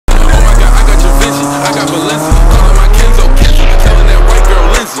I got Valencia. Calling my Kenzo, telling that white girl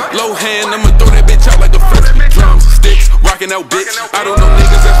Lindsay. Low hand, I'ma throw that bitch out like a frisbee. Drums, sticks, rocking out, bitch. I don't know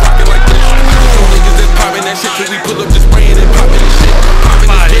niggas that's rocking like this. I just know niggas that's popping that shit till we pull up just spraying and popping this shit. Popping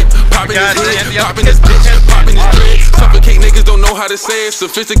this dick, popping this head, popping this bitch, popping this dread. Suffocate niggas don't know how to say it.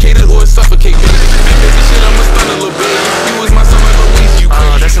 Sophisticated or suffocate, bitch. And baby shit, I'ma stun a little bit. You was my son like Louise, you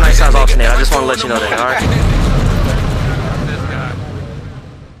crazy. That's a nice size alternator. I just want to let you know that, alright?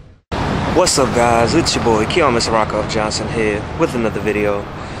 What's up, guys? It's your boy Keon Mr. Rockoff Johnson here with another video.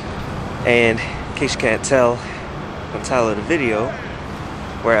 And in case you can't tell from the title of the video,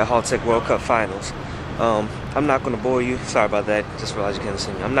 we're at Haltech World Cup Finals. I'm not going to bore you. Sorry about that. Just realized you can't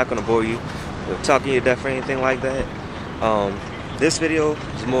see me. I'm not going to bore you with talking you to death or anything like that. This video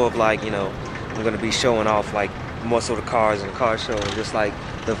is more of like, you know, I'm going to be showing off like more so the cars and the car show and just like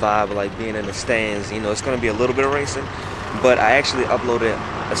the vibe of like being in the stands. You know, it's going to be a little bit of racing, but I actually uploaded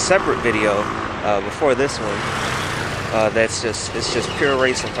a separate video before this one it's just pure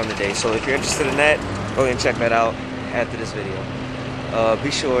racing from the day. So if you're interested in that, go ahead and check that out after this video. Be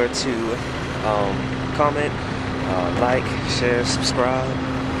sure to comment, like, share, subscribe.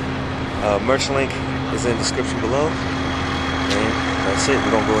 Merch link is in the description below. And that's it.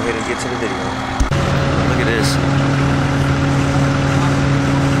 We're gonna go ahead and get to the video. Look at this.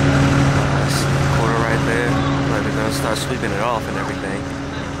 Nice quarter right there. Like they're gonna start sweeping it off and everything.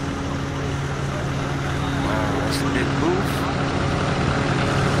 Wow, that's a big move.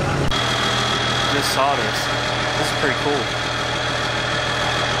 Just saw this. This is pretty cool.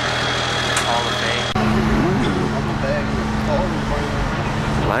 Hall of Fame.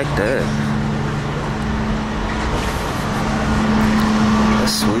 Like that.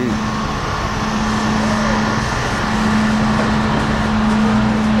 That's sweet.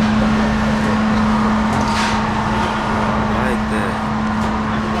 Like that.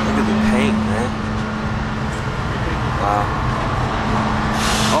 Look at the paint, man. Wow.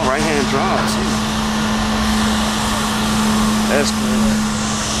 Oh, right hand draw too. That's cool.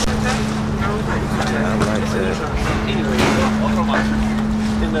 Yeah, I like that.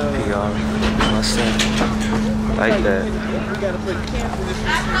 PR, Mustang, like that.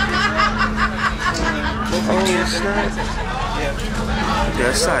 Oh snap!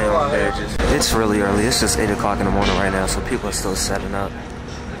 Yeah, Scion badges. It's really early. It's just 8 o'clock in the morning right now, so people are still setting up.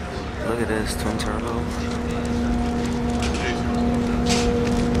 Look at this twin turbo.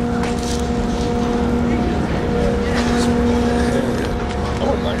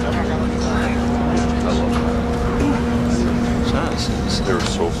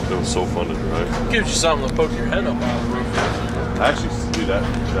 It was so fun to drive. Gives you something to poke your head up out of the roof. I actually do that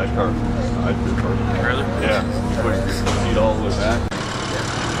car. I do perfect. Really? Yeah. Push your seat all the way back.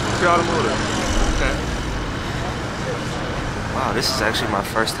 The automotive. Okay. Wow, this is actually my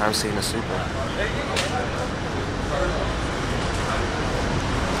first time seeing a Supra.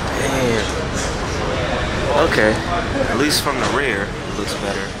 Man. Okay. At least from the rear, it looks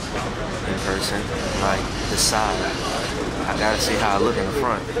better in person. Like the side. I gotta see how I look in the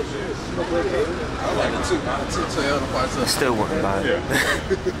front. I like it too. Toyota parts I still wouldn't buy it. Yeah.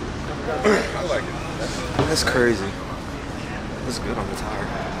 I like it. That's crazy. Looks good on the tire.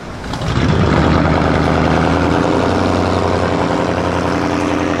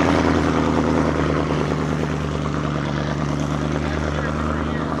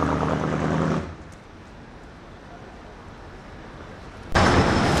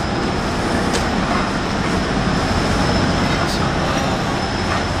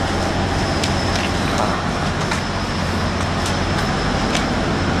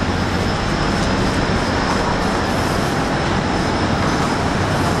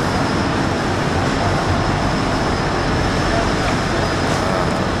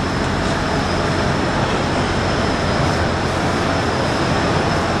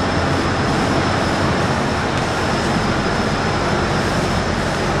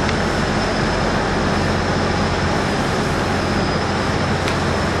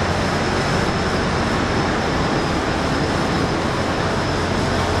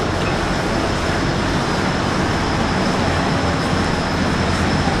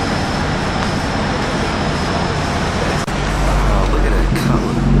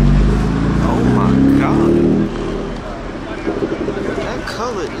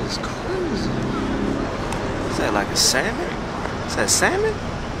 Is crazy. Is that like a salmon? Is that salmon?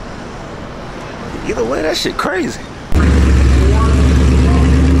 Either way, that shit crazy.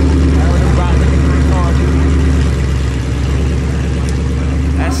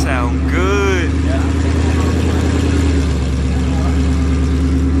 That sound good.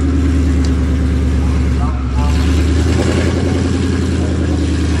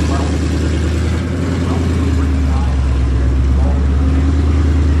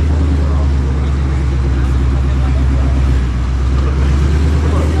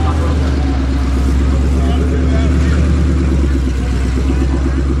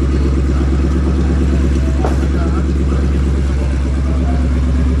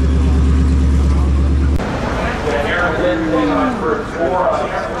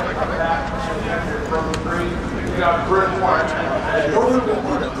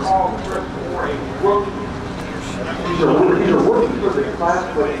 These are working for the Class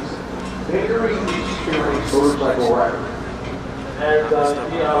Plates, very experienced motorcycle riders. And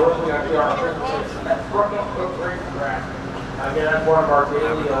looking at our front up great track. Again, that's one of our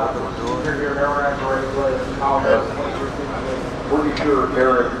daily here We're sure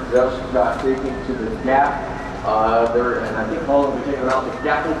Eric just got taken to the gap there, and I think Colin will be taking out the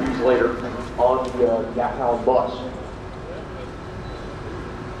Gapplebees later on the Gaptown bus.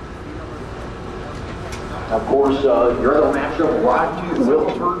 Of course, your other matchup, Rodney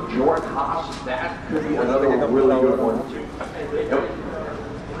Wilford, Jordan Haas, that could be another really good one too. Yep.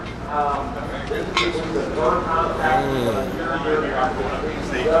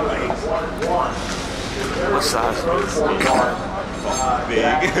 What size?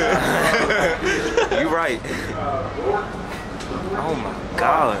 Big. You right. Oh my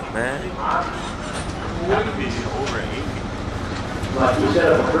God, man.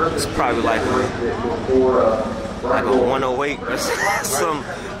 It's probably like a 108 or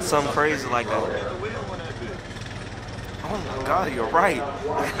some crazy like that. Oh my God, you're right.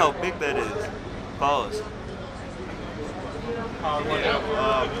 Look how big that is. Pause.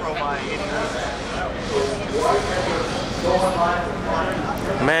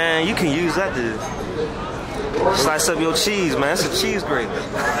 Man, you can use that to slice up your cheese, man. It's a cheese grater.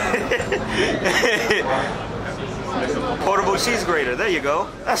 Portable cheese grater. There you go.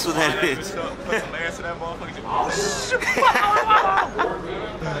 That's what that is.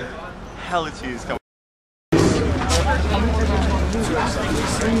 Hella cheese coming.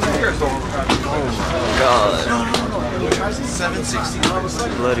 Oh my God. 760.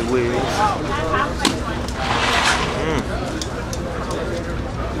 Bloody wheels.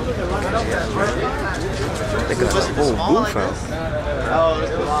 They got a whole booth out.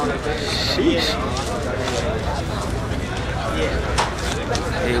 Sheesh.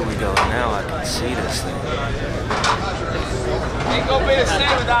 Here we go. Now I can see this thing. Ain't gonna be the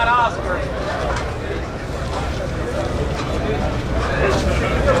same without Oscar.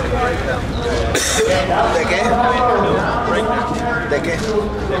 ¿De qué? ¿De qué?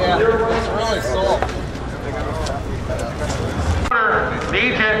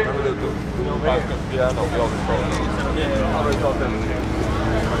 DJ.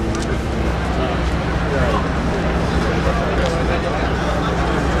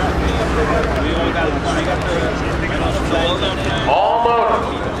 All motor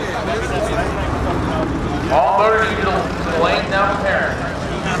diesel laying down there.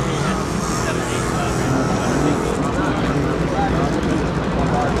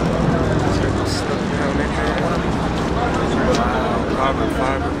 Wow, carbon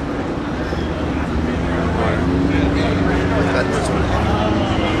fiber.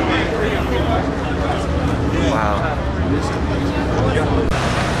 Wow.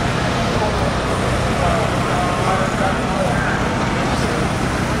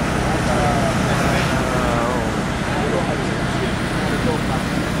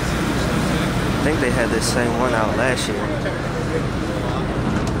 I think they had this same one out last year.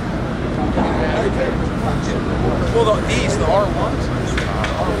 Well, these, the R1s.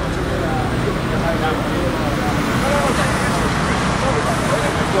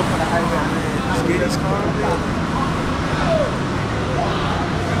 Skitty's car.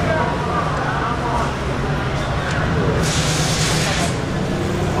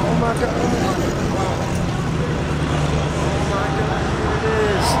 Oh my God.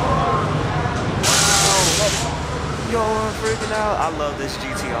 Yo, I'm freaking out. I love this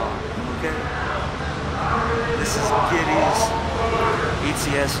GTR, okay? This is Giddy's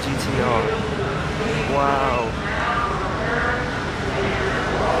ETS GTR. Wow.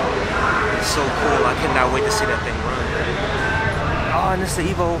 It's so cool. I cannot wait to see that thing run. Oh, and it's the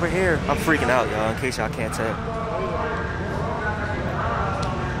Evo over here. I'm freaking out, y'all, in case y'all can't tell.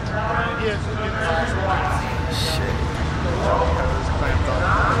 Shit.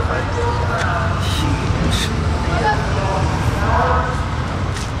 Huge.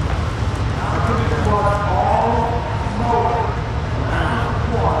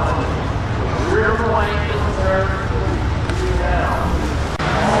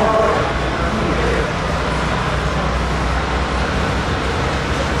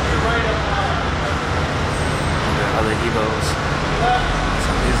 Other Evos. So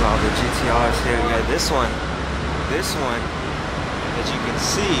these are all the GTRs here. Yeah, this one, as you can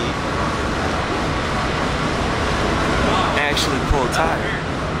see, actually pull tire.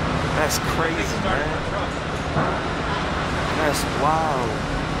 That's crazy, man. That's wild.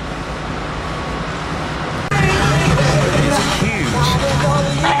 It's huge.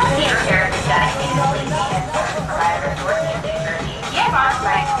 I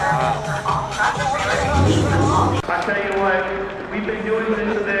tell you what, we've been doing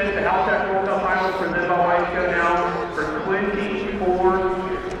this event, the Haltech World Cup Finals presented by White Show now for 24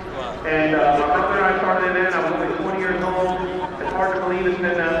 years. And my brother and I started it in, I was only 20 years old. It's hard to believe it's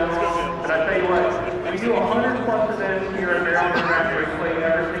been that long. But I tell you what, we do 100 plus events here at Maryland Factory Play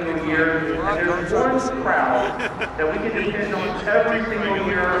every single year. And there's one crowd that we can depend on every single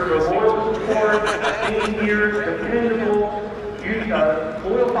year. The loyal support, being here, dependable,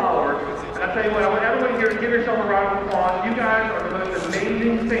 loyal followers. And I tell you what, I want everyone here to give yourself a round of applause. You guys are the most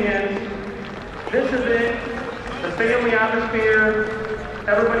amazing fans. This event, the family atmosphere,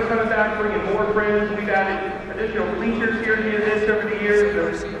 everybody coming back, bringing more friends. We've added additional bleachers here to the events over the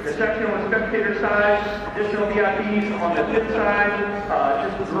years. The sectional and spectator side, additional VIPs on the pit side.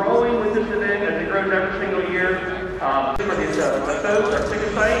 Just growing with this event as it grows every single year. For these folks, our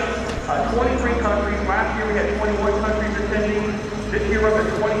ticket site, 23 countries. Last year we had 21 countries attending. This year we're up at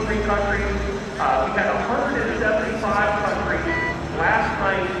 23 countries. We had 175 countries last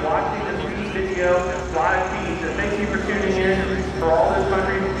night watching this video live feed. So thank you for tuning in for all those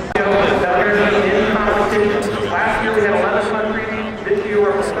countries. In competition. Last year we had 11 countries. This year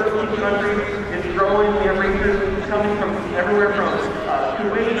we're up at 13 countries. It's growing. We have racers coming from everywhere from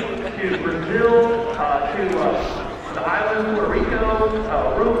Kuwait to Brazil to the islands, Puerto Rico,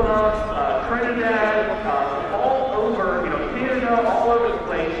 Aruba, Trinidad, all over, Canada, all over the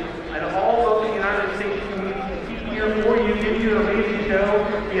place, and all over the United States community. Keep here for you, give you an amazing show.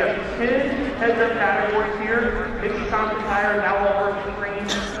 We have 10 heads-up categories here: 50 constant tires, outlaw working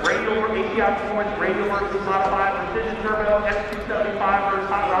screens, radial work, ATI performance, radial work, modified, precision turbo, X275 versus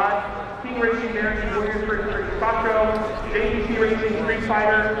hot rod, King Racing bearings, Warriors for Quattro, JPC Racing, Street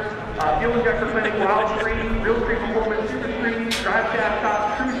Fighter, fuel injector clinic, Wild Street, Real Street Performance, Super Street, Drive Shaft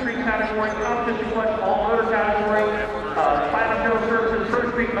Top, True Street category, Competition Clutch, all motor category, Platinum General Services, Pro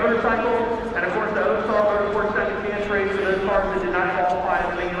Street Motorcycle, and of course the O-Star Motorsports second chance race for those cars that did not qualify in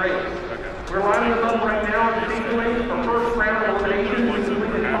the main race. We're lining them up right now at the stage lane for first round elimination. We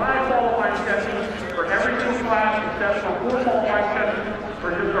completed 5 qualifying sessions for every single class except for 4 qualifying sessions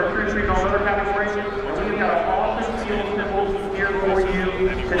for just our True Street and all other categories. And we've got an awesome field of symbols here for you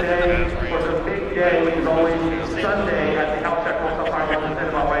today for the big day, which is always Sunday at the Haltech World Cup Finals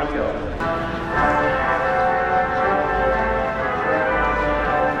presented by White Show.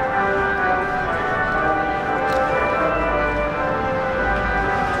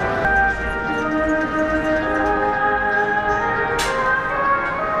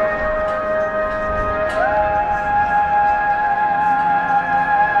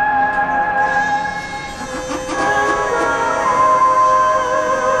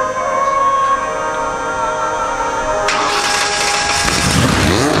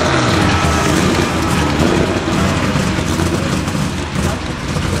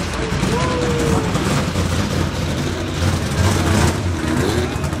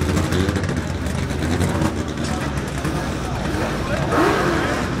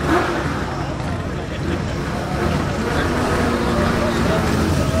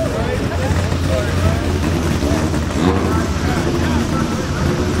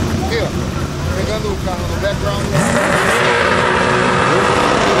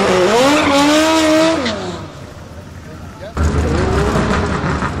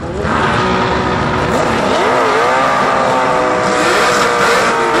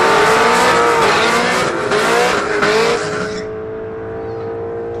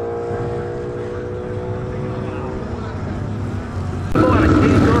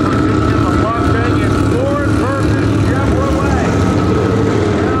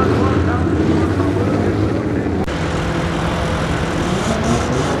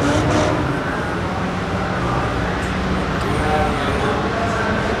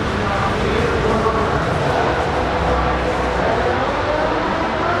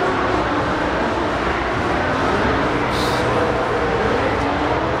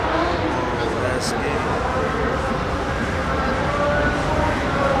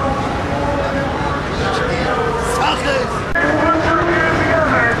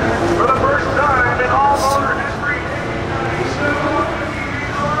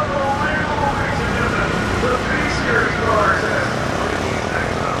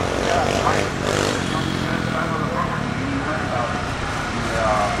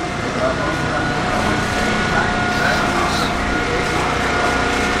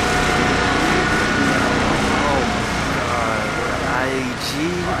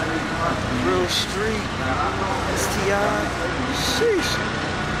 Real Street, STI, sheesh.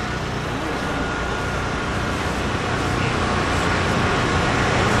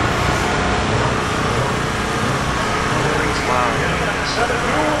 Wow.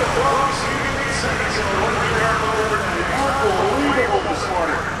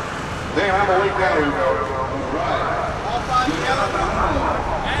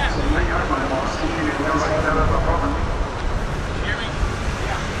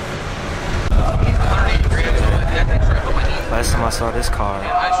 Last time I saw this car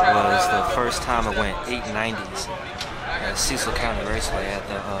was the first time it went 890s at Cecil County Raceway at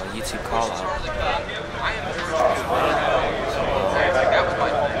the YouTube call out.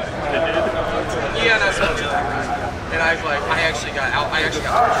 Yeah, that's what and I was like, I actually got I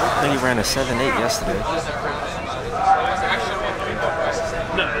think he ran a 7.8 yesterday.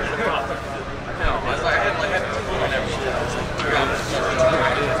 No, I was like, I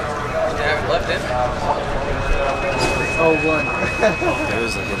had left in. Oh, one.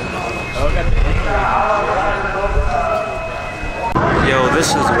 There's a hidden Yo, this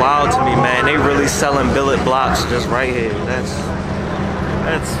is wild to me, man. They really selling billet blocks just right here. That's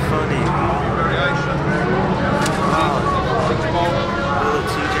funny. Wow. Billet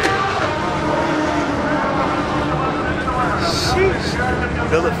TJ. Sheesh.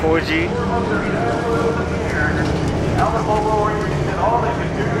 Billet 4G.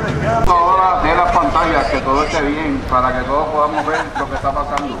 Ahora de las pantallas, que todo esté bien, para que todos podamos ver lo que está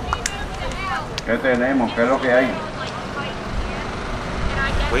pasando. ¿Qué tenemos? ¿Qué es lo que hay?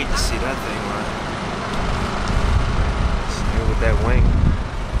 Wait to see that thing, man. Stay with that wing.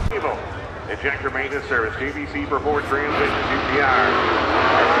 Ejector maintenance service, JVC for forward transition, UPR.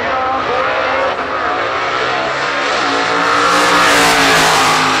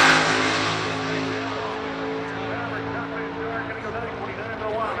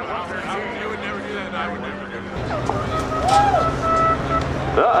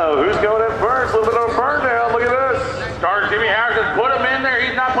 Uh-oh, who's going in first? A little bit of a burn down. Look at this. Start Jimmy Harrison. Put him in there.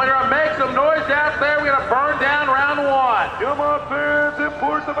 He's not playing around. Make some noise out there. We're going to burn down round one. Come on, fans.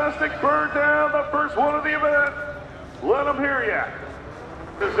 Import domestic burn down. The first one of the event. Let them hear ya.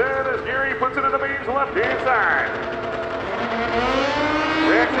 Is in as Gary puts it in the beams left-hand side.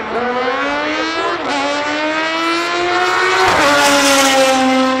 Reaction time of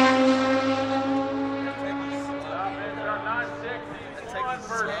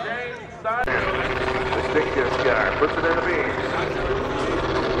the stick disc guy puts it in the beams.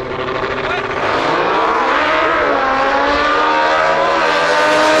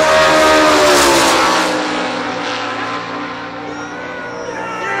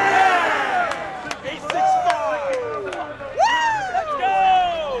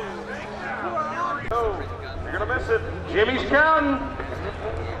 You're gonna miss it. Jimmy's counting.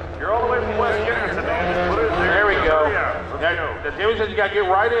 You're all the way from West Garrison, man. There we go. The Jimmy says you gotta get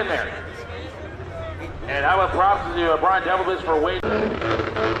right in there. And how about props to Brian Devilbis for waiting.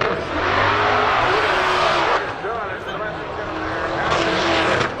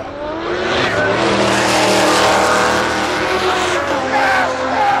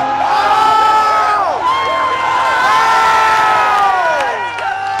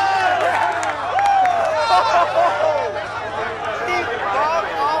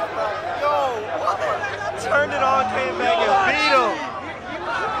 Turned it on, came back and beat him.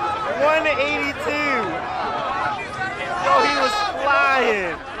 182. Yo, he was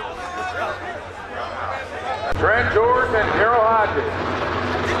flying. Trent George and Carol Hodges.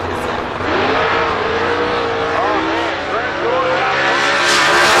 Oh man, Trent George.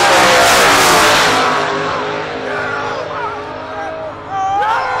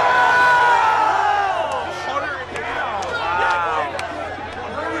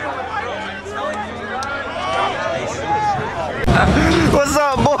 What's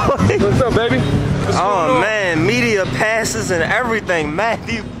up, boy? What's up, baby? Oh man, media passes and everything.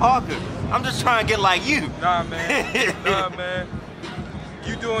 Matthew Parker. I'm just trying to get like you. Nah, man. Nah, man.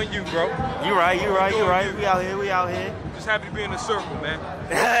 You doing you, bro. You right. We out here. Just happy to be in the circle, man.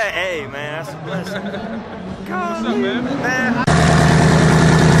 Hey, man, that's a blessing. God, What's up, man?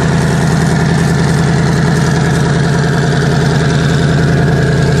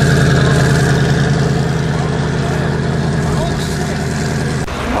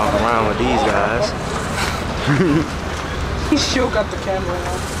 Walk around with these guys. He still got the camera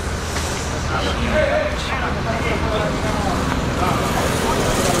on.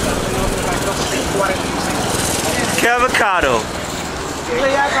 Cavocado.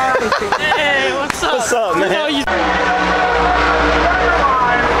 Hey, what's up? What's up, man?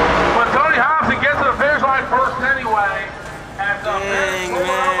 When Tony Hobson gets to the finish line first anyway, and the Dang,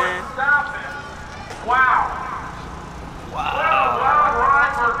 man. stop it. Wow. What a wild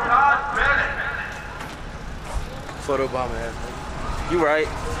ride for Todd Bennett. Photobomb has You right.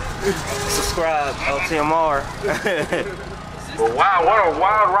 Subscribe, LTMR. Well, wow, what a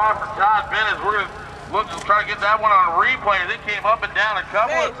wild ride for Todd Bennett. We're going to look to try to get that one on replay. It came up and down a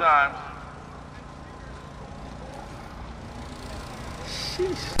couple of times.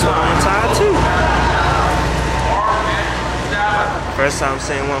 Sheesh. So I'm tired too. First time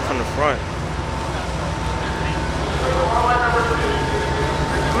seeing one from the front.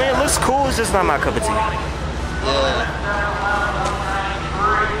 I mean, it looks cool, it's just not my cup of tea. Yeah.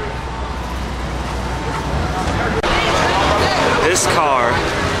 This car,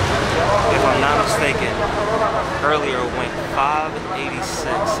 if I'm not mistaken, earlier went 586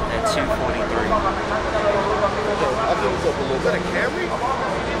 at 243. I think it's up a little. Is that a Camry?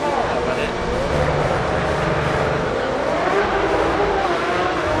 How about that?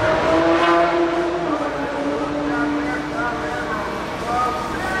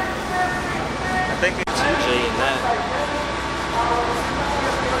 I think it's TJ in that.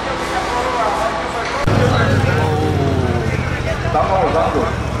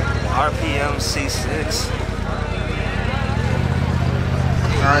 RPM C6.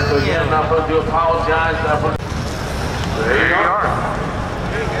 Alright, so again, I'm not going to apologize. There you are.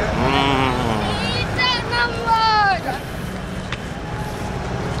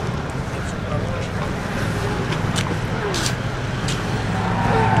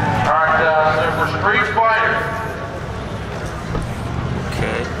 Alright, so for Street Fighter.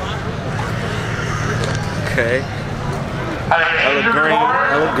 Okay. Hella green.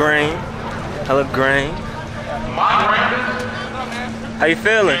 Hella green. Hella green. How you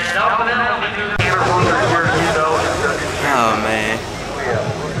feeling? Oh man.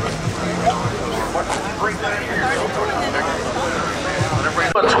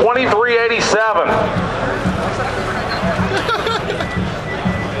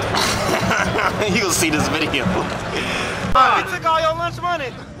 $23.87. You will see this video. You took all your lunch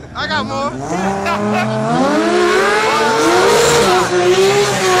money. I got more.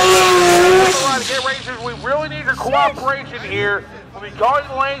 Get racers, we really need your cooperation here. We'll be guarding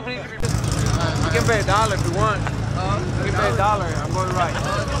the lanes. We need to be. You can pay $1 if you want. You can pay $1. I'm going right.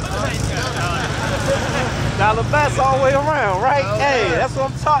 $1 best all the way around, right? Okay. Hey, that's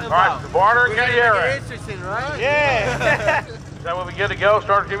what I'm talking about. All right, the barter and Gutierrez. You're interested, right? Yeah. Then when we get to go,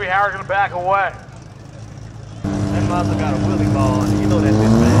 start Jimmy Howard's gonna back away. That mother got a willy ball, and you know that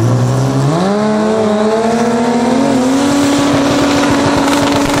bitch, man.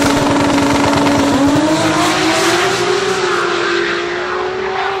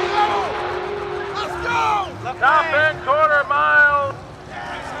 Top end, quarter mile.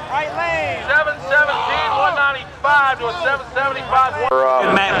 Right lane. 717, 195 to a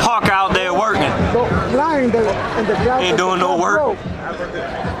 775. Matt Park out there working. Ain't doing no work.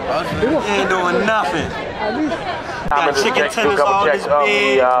 Ain't doing nothing. Got chicken tenders all this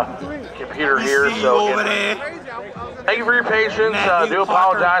big. Computer here, so over there. thank you for your patience. I do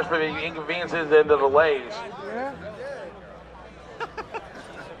apologize for the inconveniences and the delays.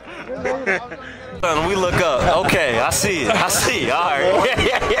 We look up. Okay, I see it. I see it. All right.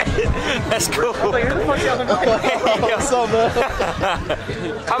 That's cool. What's up, man?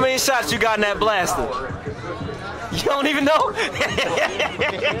 How many shots you got in that blaster? You don't even know?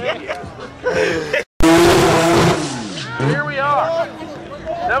 Here we are.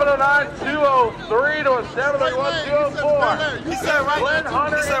 709-203 to a 731-204. He said right lane. He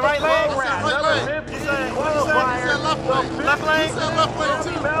said right lane. He said left lane. He said left lane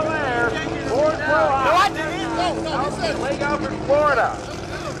too. Bel Air, Fort Worth. No, I didn't. No, he said Lake Alfred, Florida.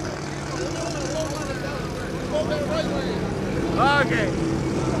 Okay.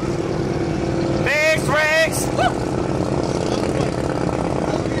 Thanks, Rex.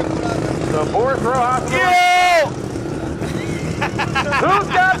 The fourth row hospital. Yeah. Who's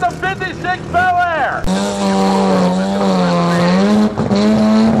got the 56 Bel Air?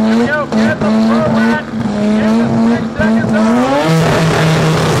 Here we go. Get the pro rack. Get the 6 seconds on.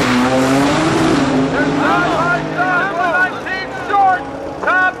 There's side by side. 119 short.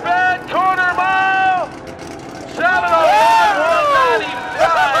 Top end, quarter mile. 701,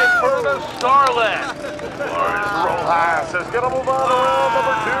 195 for the Starlet. Lawrence Rojas says, get him move on around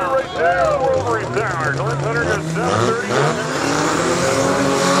number 2 right there. World retired. North Hunter to 730.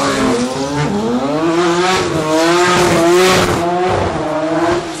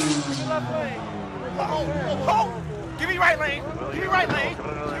 Give me right lane. Give me right lane.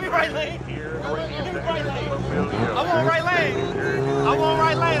 Give me right lane. Give me right lane. I want right lane. I want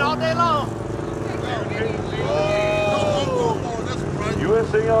right lane all day long.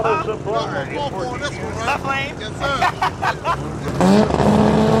 USA Auto Supply. Left lane. Yes,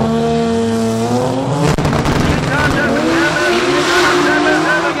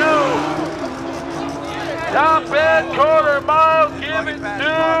 Top end, quarter mile, give it to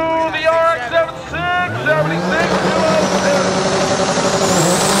the RX-76, 76,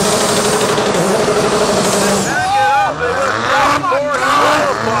 206. Back it up, they went 4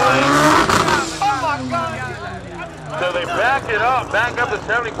 the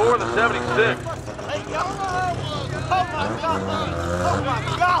 74, the 76. Oh my God! Oh my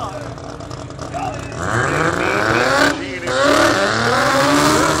God!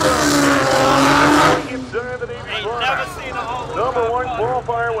 Never seen a whole Number 1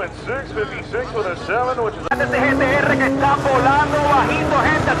 qualifier went 6:56 with a 7, which is... Este GTR que está volando bajito,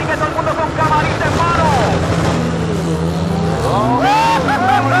 gente, así que todo el mundo con camarita en mano.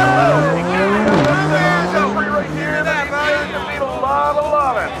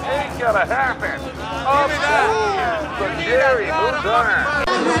 Ain't gonna happen. But Jerry moves on.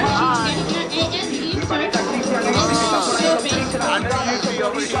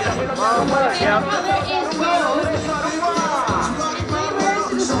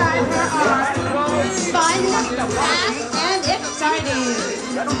 Fun, fast, and exciting.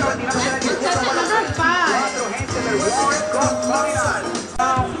 Contestant number 5.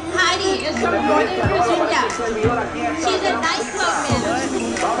 Heidi is from Northern Virginia. She's a nightclub manager.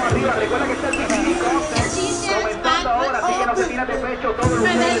 And she stands 5 foot over.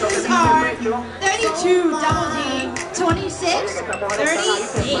 Her dimensions are 32 double D, 26,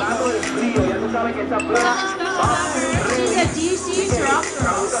 38. She's a DC drop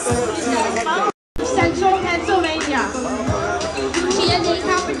girl. Central Pennsylvania. She is a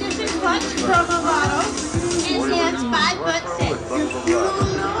competition clutch promo model and stands 5'6".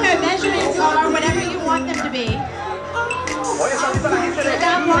 Her measurements are whatever you want them to be. She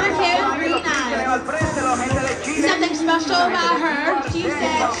got water hair and green eyes. Something special about her, she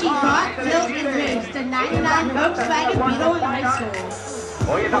said she bought, built, and raced a 99 Volkswagen Beetle in high school.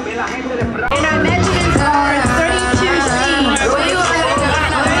 And her measurements are 32C.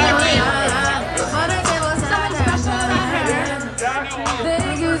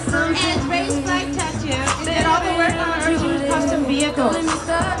 Vehicles.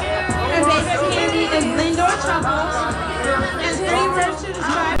 Her basic candy is Lindor Truffles and 3 words to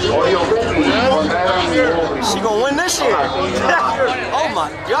describe. She gonna win this year. Oh my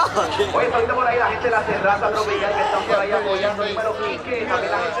God. Oye, ahorita por ahí la gente de la Terraza Tropical que están por ahí apoyando el número 15,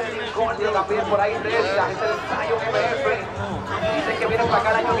 también la gente del Incordio, también por ahí ready, la gente del Sayo MF. Dicen que vienen para acá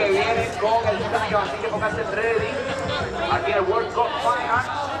el año que viene con el Sayo, así que pónganse ready. Aquí en el World Cup Final.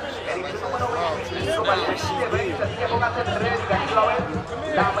 Número 25 para el 2020, así que pónganse ready, que aquí va a ver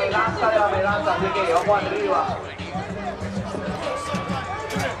la melanza de la melanza, así que vamos arriba.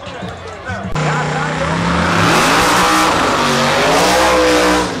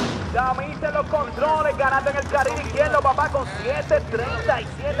 Damiste los controles, ganando en el carril izquierdo, papá, con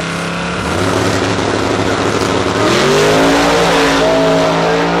 7:37.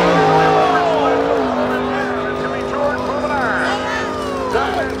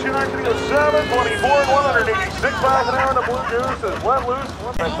 Seven, 24, 186 miles an hour in the Blue Goose is let loose.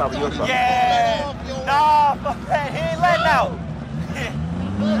 Yeah! No, he ain't letting out.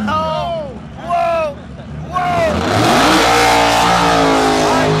 No! Whoa! Whoa!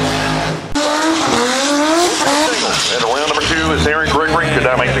 And round number 2 is Aaron Gregory. Could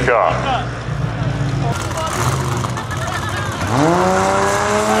that make the cut?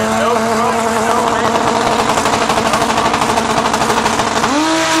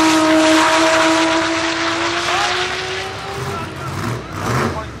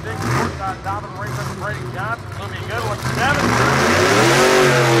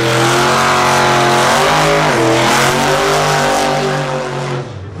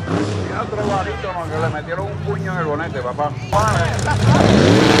 Le metieron un puño en el bonete, papá.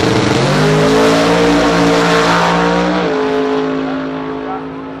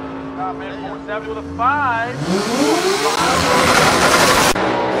 470 with a 5.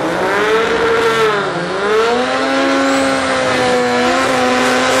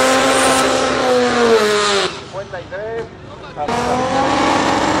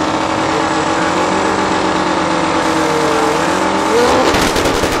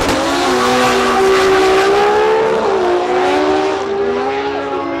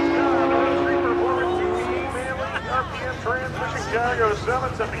 Go to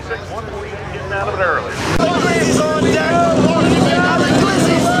 776, 148, getting out of it early.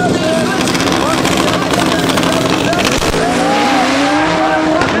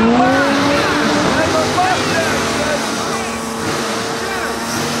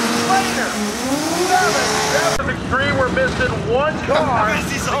 Extreme, we're missing one car.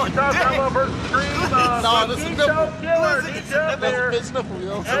 Versus Extreme. Nito Killer. He's up there.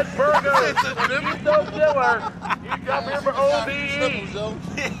 Ed Burgo. Nito Killer. He's up here for OBE.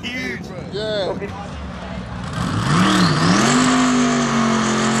 Huge. Yeah. Okay.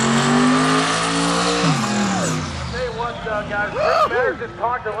 Tell you what, guys, Chris Matter just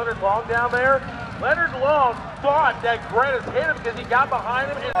talked to Leonard Long down there. Leonard Long thought that Grant hit him because he got behind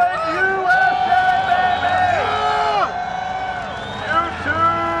him. And USA, baby!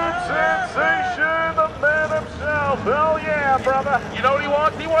 YouTube sensation, the man himself. Hell yeah, brother. You know what he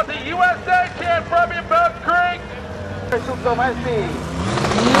wants? He wants a USA chant from you, Bud Creek.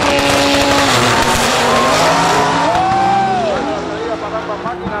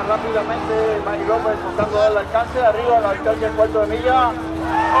 Máquina rápidamente, Manny López buscando el alcance, arriba al alcance del cuarto de milla.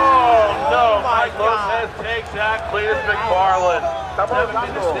 Oh no, Mike Lopez takes that, Cletus McFarland.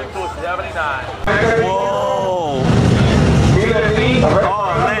 76 to a 79. Whoa.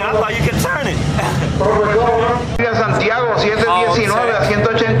 Oh man, I thought you could turn it. Santiago, 719 a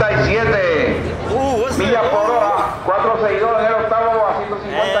 187 millas por hora, 462 en el octavo a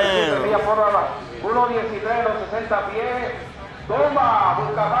 157 millas por hora, 1:13 en los 60 pies. Toma,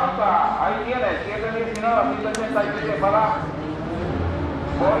 busca pausa, ahí tiene, 7:19 a 187 para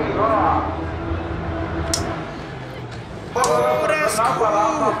Boris Roa. Oh, that's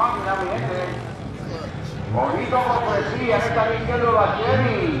cool.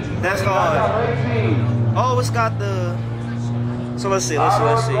 That's hard. Oh, it's got the. So let's see. You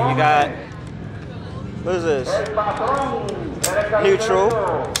got. What is this? Neutral.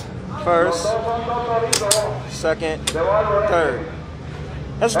 First. Second. Third.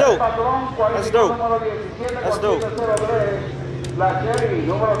 That's dope. That's dope. That's dope.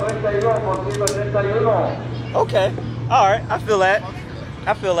 Okay. All right. I feel that.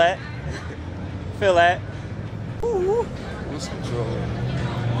 I feel that. Feel that. Ooh. Boost control.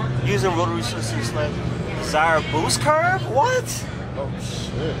 Using rotary systems like desired boost curve? What? Oh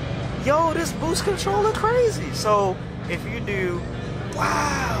shit. Yo, this boost controller crazy. So if you do,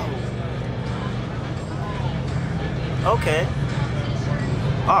 wow. Okay.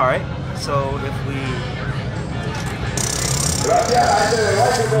 All right. So if we.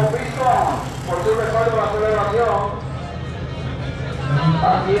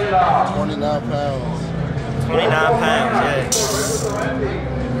 29 pounds. 29 pounds, yeah.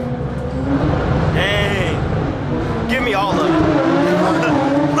 Dang. Give me all of it.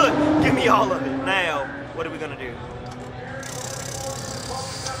 Look, give me all of it. Now, what are we gonna do?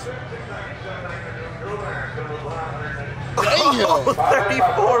 Oh,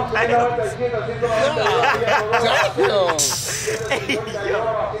 34 pounds. Hey,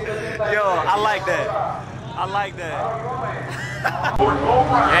 yo, I like that. I like that.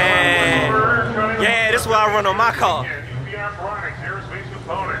 And yeah, this is what I run on my car.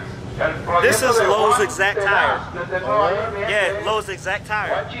 This is Lowe's exact tire. Yeah, Lowe's exact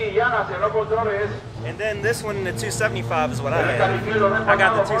tire. And then this one, the 275 is what I had. I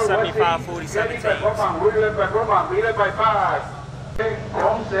got the 275 4017.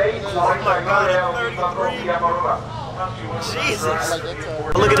 Oh my God, 33. Jesus.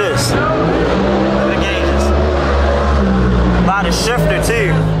 Look at this. Look at the gauges. A lot of shifter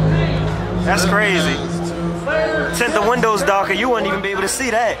too. That's crazy. Tint the windows darker, you wouldn't even be able to see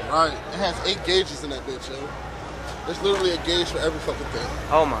that. Right. It has 8 gauges in that bitch, yo. There's literally a gauge for every fucking thing.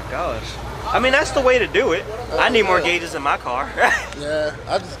 Oh my gosh. I mean, that's the way to do it. I need more gauges in my car. Yeah,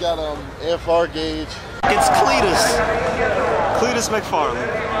 I just got AFR gauge. It's Cletus McFarland.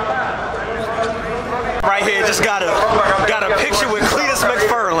 Right here, just got a picture with Cletus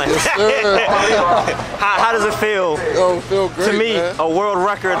McFarland. How does it feel? Yo, it feel great, to me, man. A world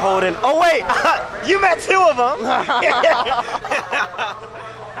record holding. Oh wait, you met 2 of them.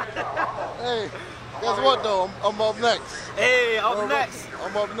 Hey, guess what though? I'm up next. Hey, up next.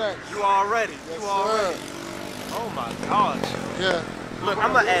 I'm up next. You already. Yes, you already. Sir. Oh my gosh. Yeah. Look,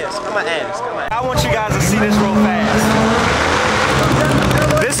 I'm gonna ask. I want you guys to see this real fast.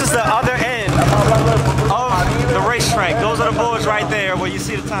 This is the other end of the racetrack. Those are the boards right there where you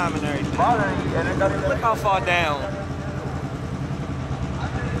see the time and everything. Look how far down.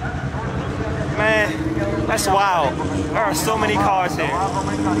 Man, that's wild. There are so many cars here.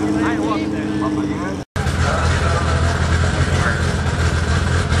 I ain't walking there.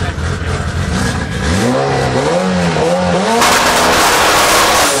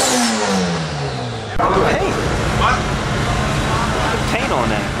 On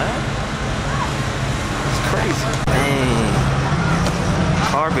that, man. It's crazy. Dang.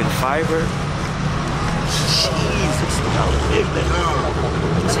 Carbon fiber. Jesus, how big that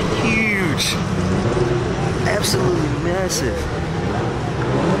is. It's huge. Absolutely massive.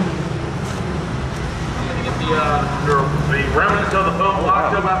 The remnants of the foam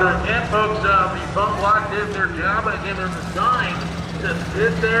locked up under the folks. The foam block did their job and gave them the sign to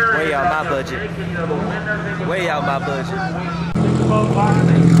sit there. Way out my budget. Way out my budget.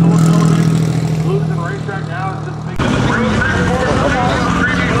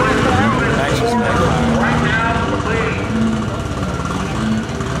 Nice Right now, please.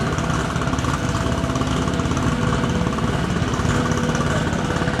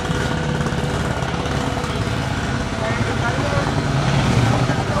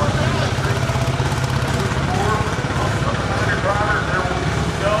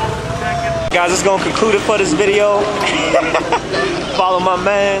 Guys, it's gonna conclude it for this video. Follow my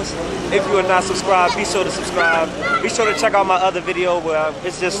mans. If you are not subscribed, be sure to subscribe. Be sure to check out my other video where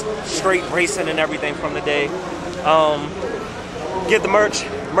it's just straight racing and everything from the day. Get the merch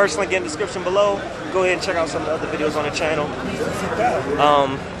link in the description below. Go ahead and check out some of the other videos on the channel.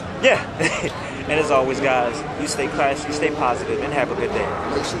 Yeah. And as always, guys, you stay classy, stay positive, and have a good day.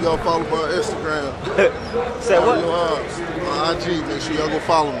 Make sure y'all follow me on Instagram. Say what? On IG, make sure y'all go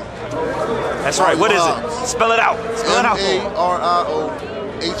follow me. That's right. What is it? Spell it out. Spell it out.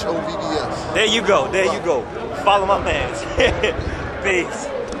 MARIOHOVDS. There you go. There you go. Follow my mans. Peace.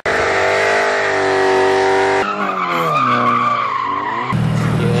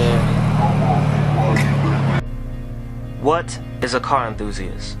 What is a car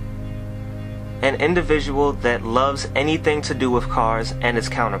enthusiast? An individual that loves anything to do with cars and its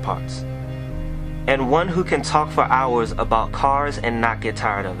counterparts, and one who can talk for hours about cars and not get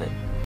tired of it.